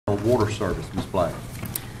water service, Ms. Black?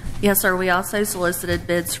 Yes, sir. We also solicited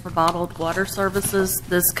bids for bottled water services.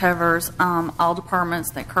 This covers all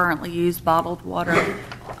departments that currently use bottled water,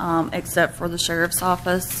 except for the sheriff's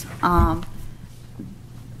office.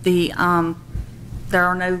 There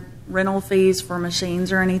are no rental fees for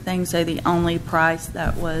machines or anything, so the only price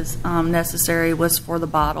that was necessary was for the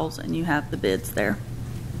bottles, and you have the bids there.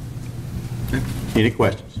 Any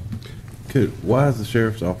questions? Why is the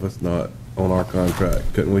sheriff's office not on our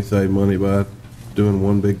contract? Couldn't we save money by doing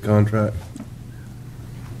one big contract?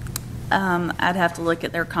 I'd have to look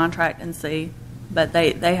at their contract and see, but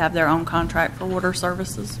they have their own contract for water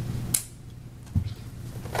services.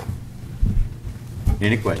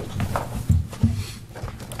 Any questions?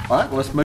 All right, let's move.